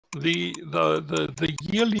the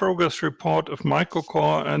yearly progress report of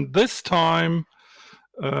microcore, and this time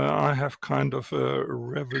I have kind of a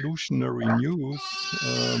revolutionary news.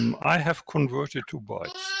 I have converted to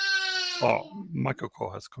bytes. Oh,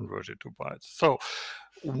 microcore has converted to bytes. So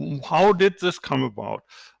how did this come about?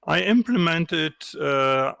 I implemented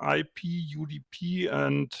IP, UDP,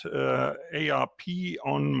 and ARP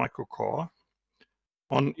on microcore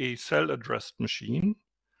on a cell addressed machine,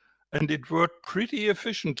 and it worked pretty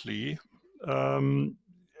efficiently.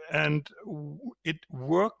 And it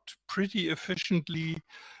worked pretty efficiently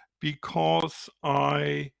because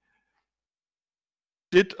I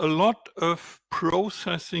did a lot of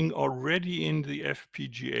processing already in the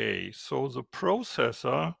FPGA. So the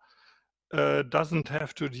processor doesn't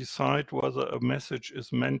have to decide whether a message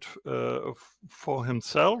is meant for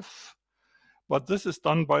himself, but this is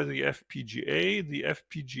done by the FPGA. The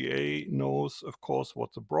FPGA knows, of course,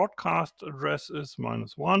 what the broadcast address is,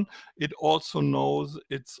 -1. It also knows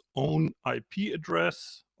its own IP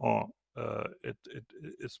address, or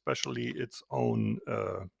especially its own,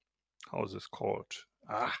 how is this called?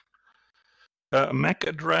 MAC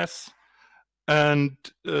address. And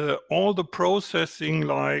all the processing,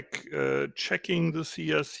 like checking the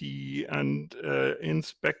CRC and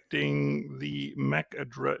inspecting the MAC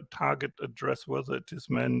target address, whether it is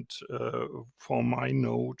meant for my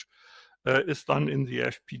node, is done in the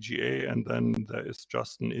FPGA, and then there is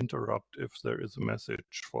just an interrupt if there is a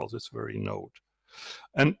message for this very node.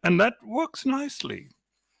 And that works nicely.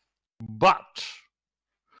 But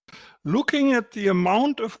looking at the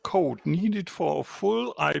amount of code needed for a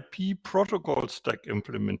full IP protocol stack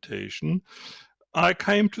implementation, I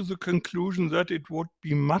came to the conclusion that it would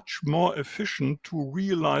be much more efficient to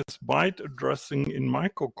realize byte addressing in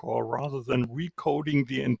microcore rather than recoding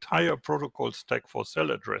the entire protocol stack for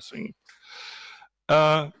cell addressing.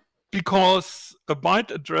 Because a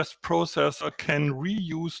byte address processor can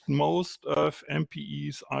reuse most of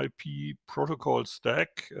MPE's IP protocol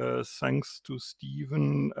stack, thanks to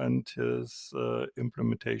Stephen and his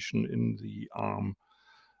implementation in the ARM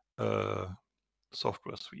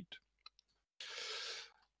software suite.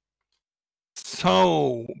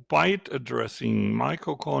 So, byte addressing,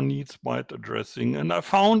 microcore needs byte addressing, and I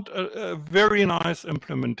found a very nice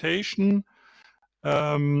implementation.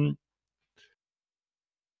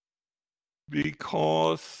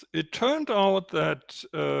 Because it turned out that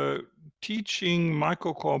teaching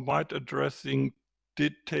microcore byte addressing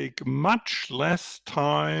did take much less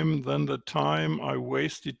time than the time I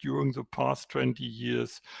wasted during the past 20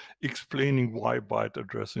 years explaining why byte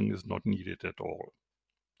addressing is not needed at all.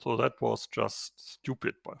 So that was just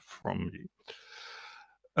stupid from me.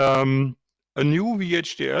 A new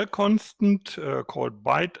VHDL constant called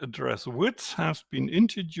byte address width has been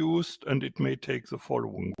introduced, and it may take the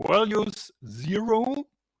following values: 0,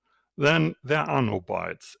 then there are no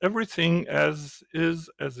bytes. Everything as is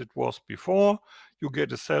as it was before. You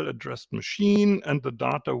get a cell addressed machine, and the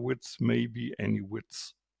data width may be any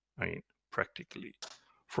width, practically,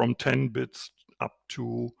 from 10 bits up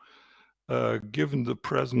to given the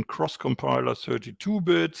present cross-compiler 32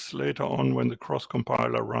 bits, later on when the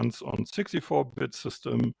cross-compiler runs on 64-bit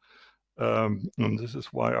system, and this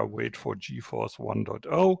is why I wait for GeForce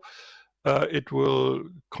 1.0, it will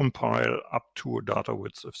compile up to a data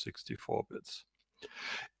width of 64 bits.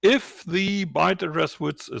 If the byte address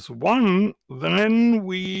width is 1, then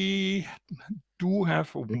we do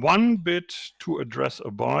have 1 bit to address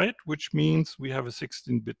a byte, which means we have a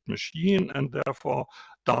 16-bit machine, and therefore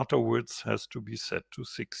data width has to be set to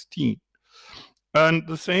 16. And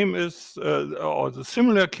the same is, or the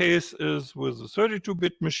similar case is with the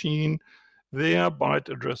 32-bit machine. Their byte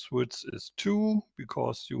address width is 2,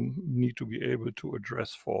 because you need to be able to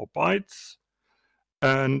address 4 bytes.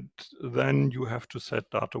 And then you have to set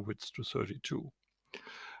data width to 32.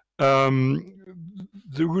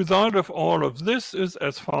 The result of all of this is,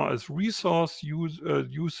 as far as resource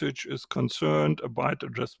usage is concerned, a byte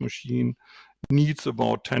address machine needs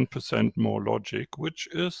about 10% more logic, which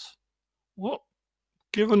is, well,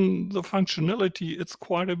 given the functionality, it's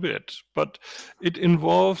quite a bit. But it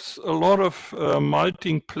involves a lot of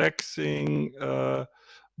multiplexing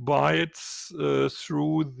bytes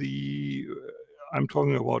through the, I'm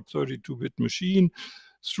talking about 32-bit machine,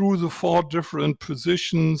 through the 4 different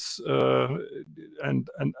positions, and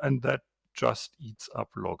that just eats up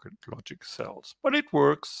logic cells. But it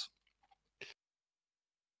works.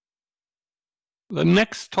 The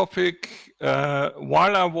next topic,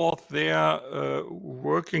 while I was there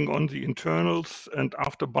working on the internals, and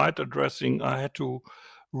after byte addressing, I had to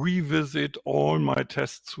revisit all my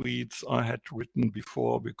test suites I had written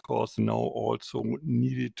before, because now also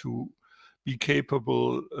needed to be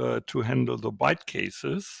capable to handle the byte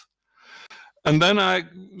cases. And then I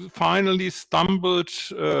finally stumbled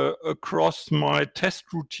across my test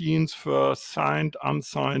routines for signed,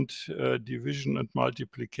 unsigned division and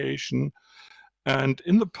multiplication. And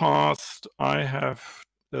in the past, I have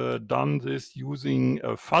done this using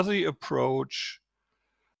a fuzzy approach,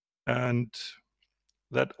 and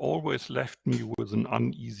that always left me with an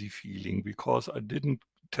uneasy feeling because I didn't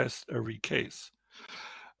test every case.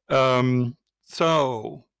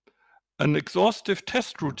 So an exhaustive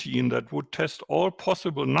test routine that would test all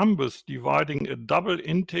possible numbers dividing a double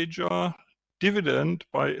integer dividend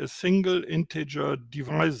by a single integer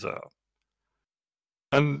divisor.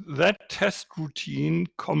 And that test routine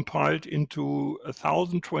compiled into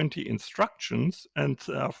 1020 instructions, and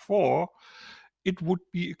therefore it would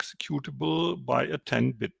be executable by a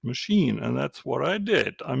 10-bit machine. And that's what I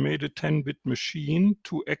did. I made a 10-bit machine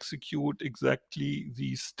to execute exactly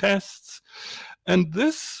these tests. And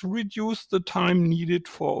this reduced the time needed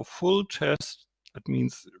for a full test. That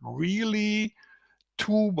means really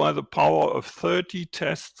 2 by the power of 30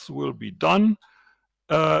 tests will be done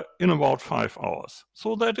in about 5 hours.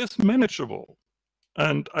 So that is manageable.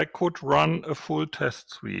 And I could run a full test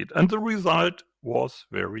suite. And the result was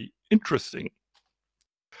very interesting.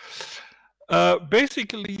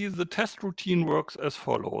 Basically, the test routine works as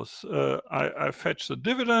follows. I fetch the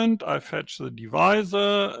dividend, I fetch the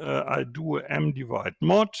divisor, I do a m divide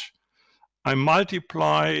mod, I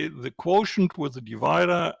multiply the quotient with the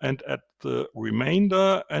divider and add the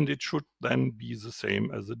remainder, and it should then be the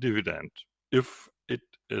same as the dividend, if it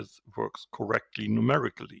works correctly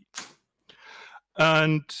numerically.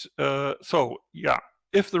 And so, yeah.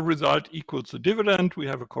 If the result equals the dividend, we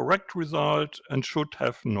have a correct result and should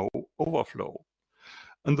have no overflow.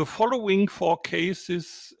 And the following 4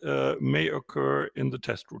 cases may occur in the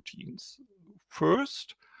test routines.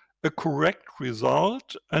 First, a correct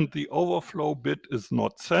result and the overflow bit is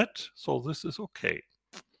not set, so this is okay.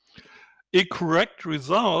 A correct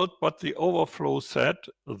result, but the overflow set,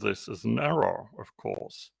 this is an error, of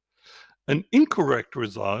course. An incorrect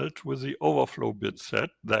result with the overflow bit set,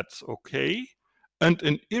 that's okay. And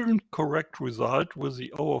an incorrect result with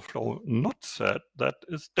the overflow not set, that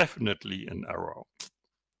is definitely an error.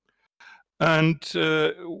 And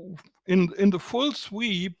in the full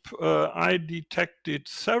sweep, I detected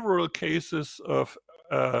several cases of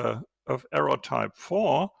error type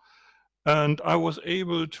 4, and I was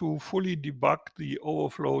able to fully debug the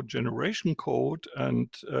overflow generation code, and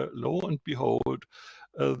lo and behold,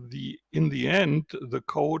 in the end, the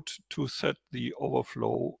code to set the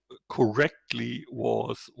overflow correctly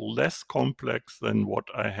was less complex than what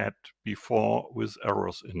I had before with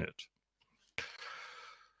errors in it.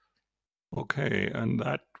 Okay, and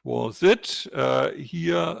that was it.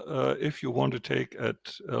 Here, if you want to take a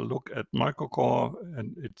look at microcore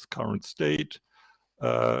and its current state,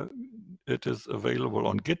 it is available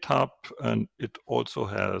on GitHub, and it also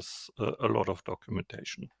has a lot of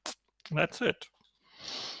documentation. That's it.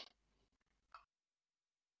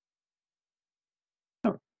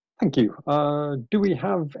 Oh, thank you. Do we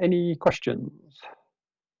have any questions?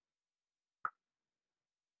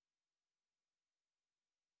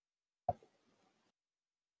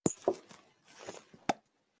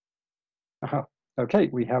 Okay,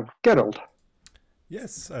 we have Gerald.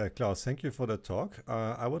 Yes, Klaus, thank you for the talk.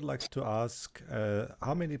 I would like to ask,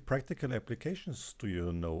 how many practical applications do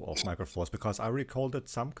you know of EuroForth? Because I recall that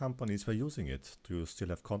some companies were using it. Do you still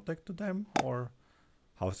have contact to them, or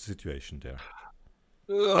how's the situation there?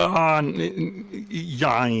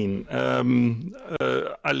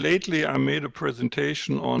 Lately, I made a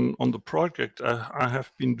presentation on the project I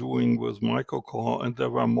have been doing with microcore, and there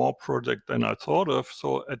were more projects than I thought of.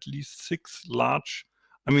 So at least 6 large,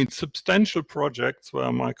 substantial projects where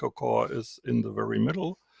microcore is in the very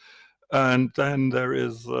middle. And then there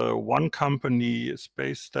is one company,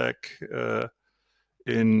 SpaceTech,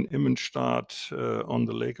 in Immenstadt on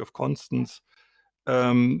the Lake of Constance.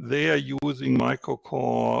 They are using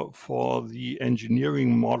microcore for the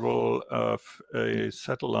engineering model of a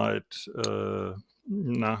satellite,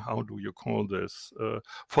 how do you call this?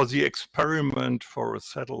 For the experiment for a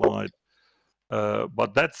satellite.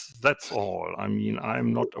 But that's all.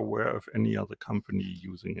 I'm not aware of any other company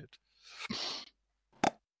using it.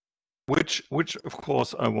 Which of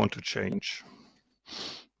course I want to change.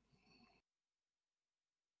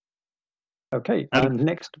 Okay, and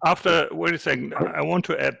next. Wait a second, I want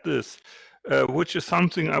to add this, which is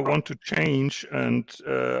something I want to change. And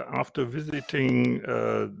after visiting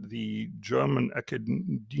the German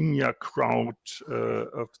academia crowd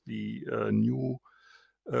of the new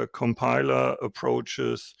compiler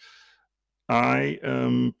approaches, I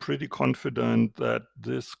am pretty confident that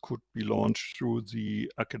this could be launched through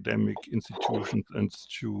the academic institutions and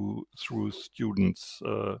through students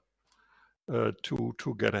to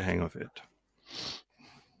get a hang of it.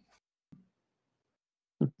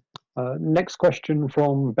 Next question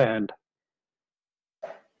from Bernd.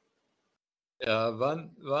 Yeah,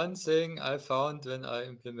 one thing I found when I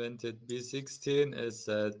implemented B16 is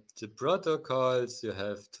that the protocols you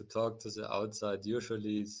have to talk to the outside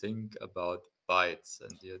usually think about bytes,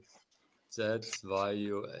 and that's why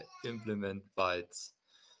you implement bytes.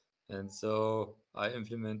 And so I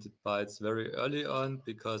implemented bytes very early on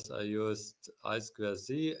because I used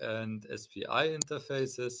I2C and SPI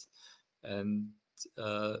interfaces, and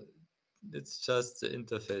it's just the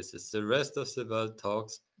interfaces. The rest of the world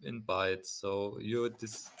talks in bytes. So you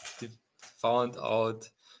found out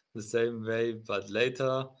the same way, but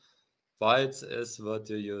later bytes is what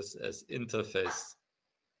you use as interface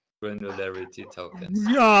granularity tokens.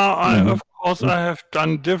 Yeah, of course, I have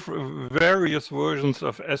done various versions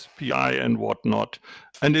of SPI and whatnot,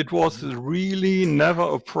 and it was really never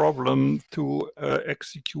a problem to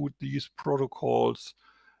execute these protocols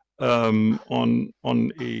on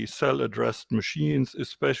a cell-addressed machines,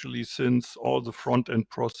 especially since all the front-end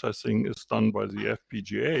processing is done by the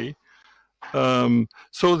FPGA.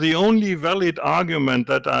 So the only valid argument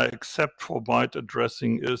that I accept for byte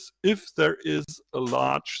addressing is if there is a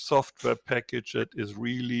large software package that is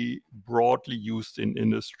really broadly used in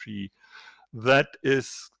industry, that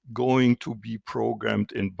is going to be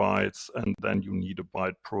programmed in bytes, and then you need a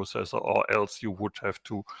byte processor, or else you would have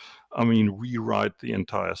to, rewrite the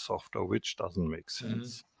entire software, which doesn't make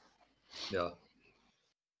sense. Yeah.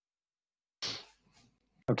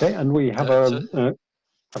 Okay, and we have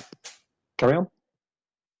carry on.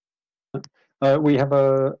 We have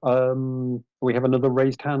another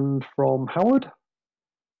raised hand from Howard.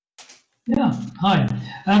 Yeah, hi.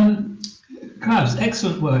 Klaus,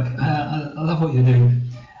 excellent work. I love what you're doing.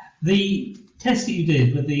 The test that you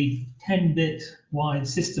did with the 10-bit wide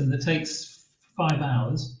system that takes 5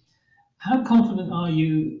 hours, how confident are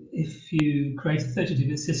you if you create a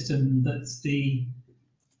 32-bit system that the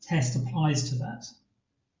test applies to that?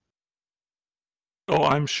 Oh,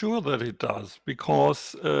 I'm sure that it does,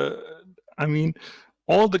 because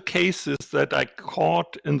all the cases that I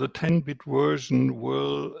caught in the 10-bit version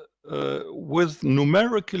will with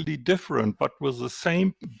numerically different, but with the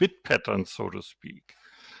same bit pattern, so to speak,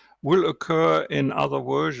 will occur in other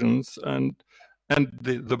versions. And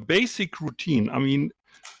the basic routine,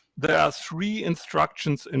 there are 3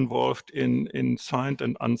 instructions involved in signed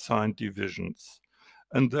and unsigned divisions.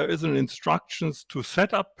 And there is an instructions to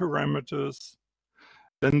set up parameters.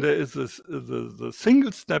 Then there is the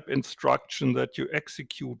single step instruction that you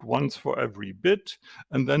execute once for every bit,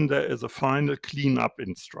 and then there is a final cleanup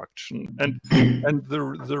instruction. And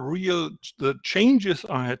the changes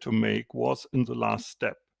I had to make was in the last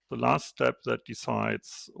step that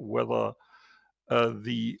decides whether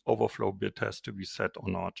the overflow bit has to be set or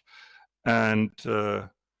not. And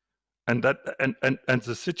the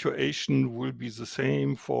situation will be the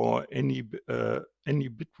same for any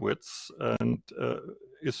bit widths, and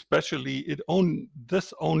especially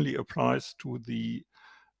this only applies to the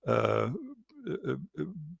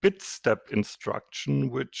bit step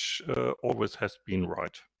instruction, which always has been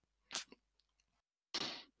right.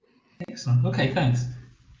 Excellent. Okay, thanks.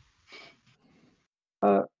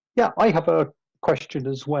 Yeah, I have a question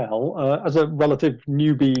as well. As a relative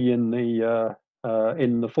newbie in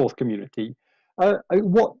the Forth community,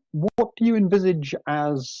 what do you envisage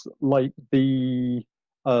as like the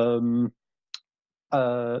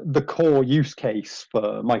core use case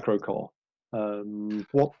for microcore?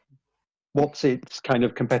 What's its kind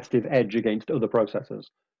of competitive edge against other processors?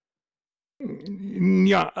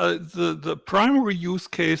 Yeah, the primary use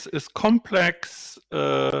case is complex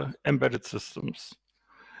embedded systems,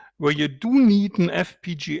 where you do need an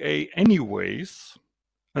FPGA anyways,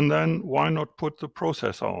 and then why not put the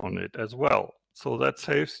processor on it as well? So that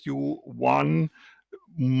saves you one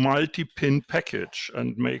multi-pin package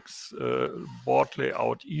and makes board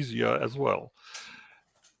layout easier as well.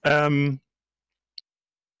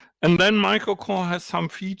 And then microcore has some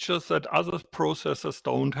features that other processors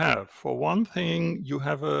don't have. For one thing, you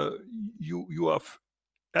are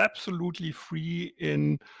absolutely free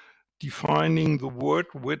in defining the word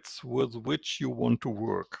widths with which you want to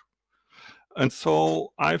work. And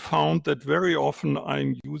so I found that very often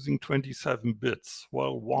I'm using 27 bits.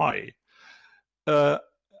 Well, why?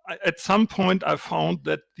 at some point I found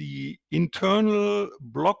that the internal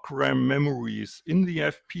block RAM memories in the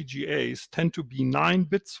FPGAs tend to be 9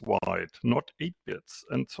 bits wide, not 8 bits.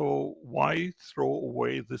 And so why throw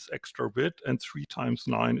away this extra bit? And 3 times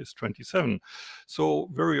 9 is 27. So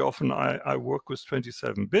very often I work with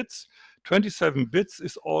 27 bits. 27 bits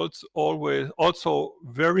is also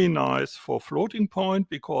very nice for floating point,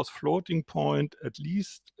 because floating point, at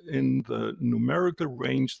least in the numerical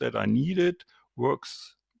range that I needed,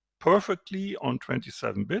 works perfectly on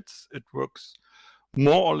 27 bits. It works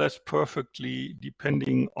more or less perfectly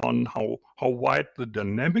depending on how wide the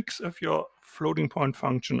dynamics of your floating point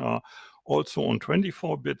function are, also on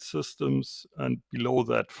 24-bit systems, and below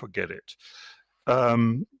that, forget it.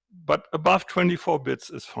 But above 24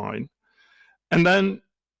 bits is fine. And then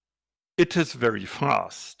it is very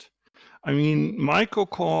fast. I mean,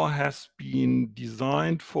 microcore has been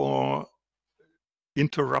designed for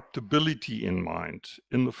interruptibility in mind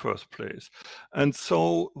in the first place. And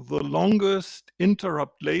so the longest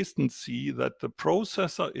interrupt latency that the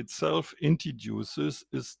processor itself introduces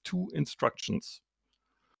is 2 instructions.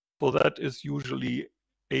 So that is usually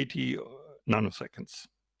 80 nanoseconds.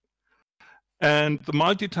 And the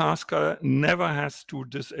multitasker never has to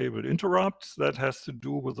disable interrupts. That has to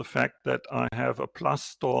do with the fact that I have a plus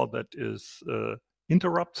store that is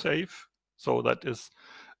interrupt safe. So that is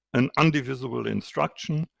an undivisible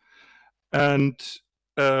instruction. And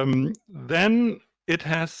then it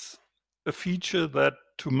has a feature that,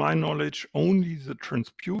 to my knowledge, only the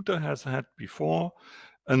transputer has had before,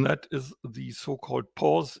 and that is the so-called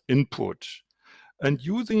pause input. And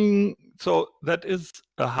so that is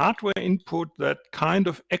a hardware input that kind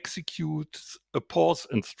of executes a pause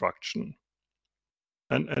instruction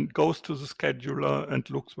and goes to the scheduler and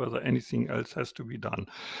looks whether anything else has to be done.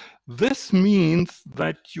 This means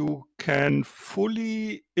that you can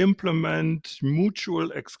fully implement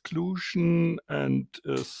mutual exclusion and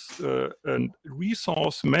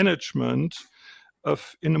resource management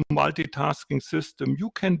in a multitasking system.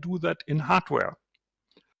 You can do that in hardware.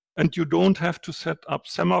 And you don't have to set up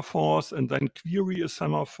semaphores and then query a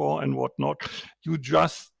semaphore and whatnot. You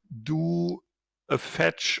just do a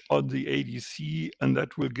fetch on the ADC, and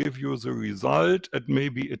that will give you the result. And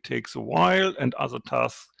maybe it takes a while, and other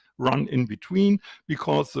tasks run in between,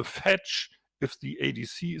 because the fetch, if the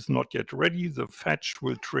ADC is not yet ready, the fetch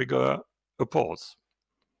will trigger a pause.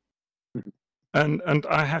 And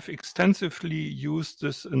I have extensively used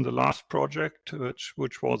this in the last project,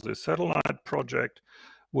 which was a satellite project,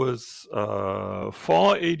 with 4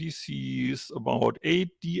 ADCs, about 8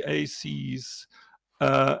 DACs,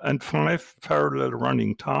 and 5 parallel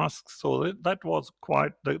running tasks. So that was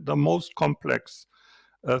quite the most complex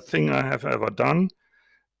thing I have ever done.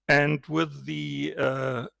 And with the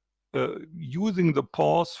using the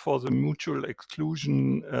pause for the mutual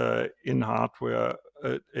exclusion in hardware,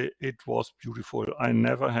 it was beautiful. I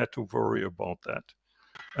never had to worry about that.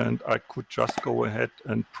 And I could just go ahead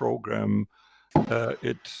and program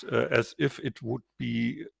it as if it would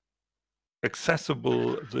be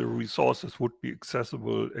accessible, the resources would be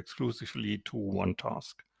accessible exclusively to one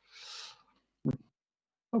task.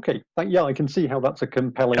 Okay, yeah, I can see how that's a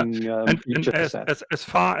compelling feature set. As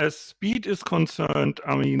far as speed is concerned,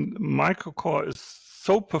 I mean, microcore is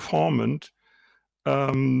so performant.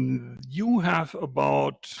 You have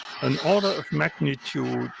about an order of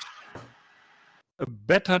magnitude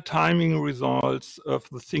better timing results of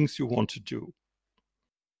the things you want to do.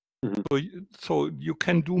 Mm-hmm. So you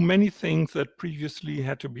can do many things that previously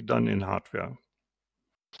had to be done in hardware.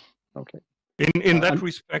 Okay. In that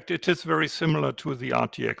respect, it is very similar to the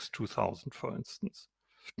RTX 2000, for instance.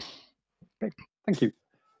 Okay, thank you.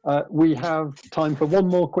 We have time for one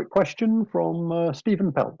more quick question from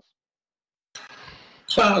Stephen Peltz.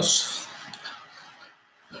 Klaus,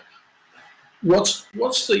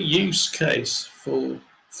 what's the use case for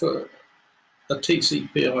a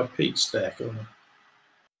TCP/IP stack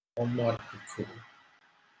on microcore?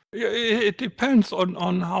 It depends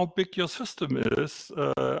on how big your system is.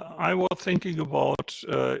 I was thinking about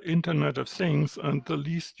Internet of Things, and the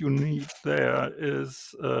least you need there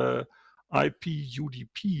is IP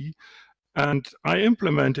UDP, and I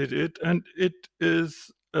implemented it, and it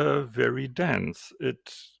is very dense.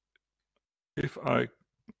 If I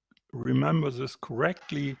remember this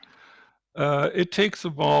correctly, it takes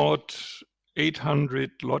about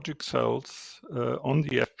 800 logic cells on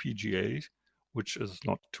the FPGA, which is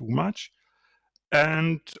not too much.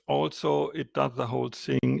 And also it does the whole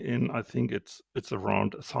thing in, I think it's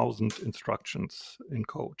around 1,000 instructions in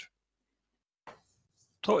code.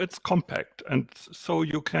 So it's compact, and so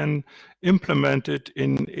you can implement it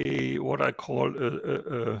in what I call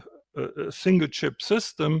a single chip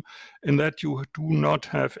system in that you do not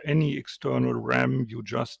have any external RAM. You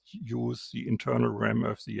just use the internal RAM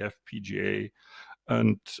of the FPGA,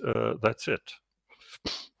 and that's it.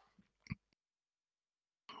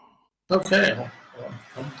 Okay,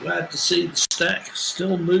 I'm glad to see the stack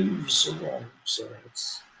still moves along. So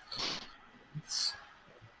it's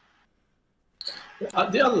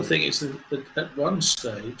the other thing is that at one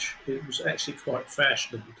stage it was actually quite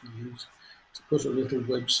fashionable to put a little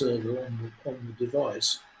web server on the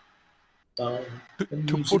device. And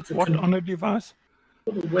To use put it for what on a device?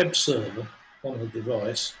 Put a web server on a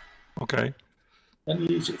device. Okay. And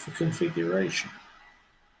use it for configuration.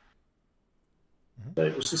 So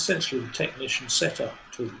it was essentially the technician setup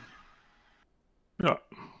tool. Yeah.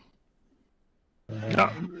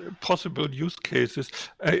 Yeah, possible use cases.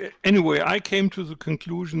 Anyway, I came to the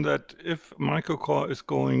conclusion that if microcore is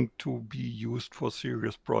going to be used for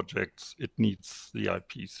serious projects, it needs the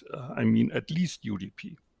IPs. I mean, at least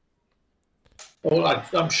UDP. Well,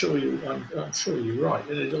 I'm sure you're right,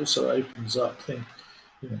 and it also opens up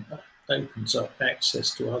opens up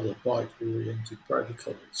access to other byte-oriented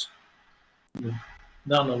protocols.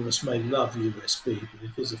 None of us may love USB, but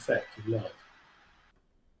it is a fact of life.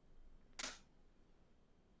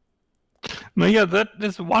 Now, yeah, that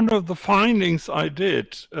is one of the findings I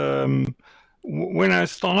did. When I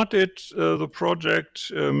started the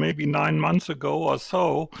project maybe 9 months ago or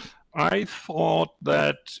so, I thought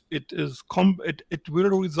that it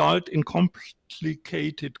will result in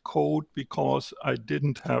complicated code because I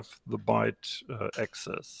didn't have the byte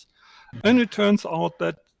access. And it turns out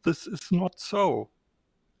that this is not so.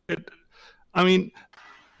 I mean,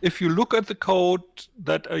 if you look at the code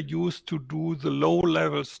that are used to do the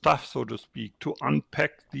low-level stuff, so to speak, to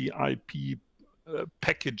unpack the IP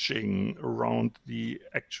packaging around the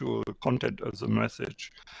actual content of the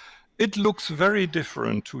message, it looks very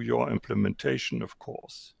different to your implementation, of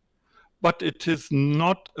course. But it is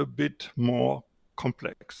not a bit more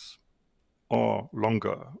complex or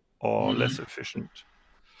longer or less efficient.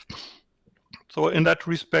 So in that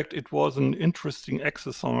respect, it was an interesting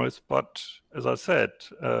exercise, but as I said,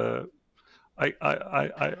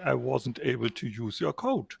 I wasn't able to use your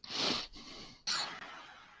code.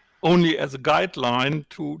 Only as a guideline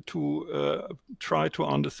to try to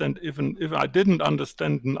understand. Even if I didn't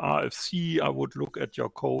understand an RFC, I would look at your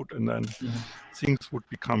code and then things would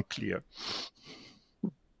become clear.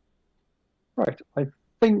 Right, I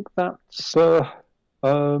think that's, yep,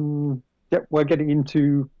 we're getting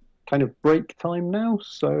into kind of break time now,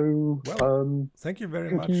 so well, thank you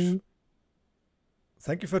very much.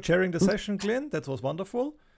 Thank you for chairing the session, Glenn. That was wonderful.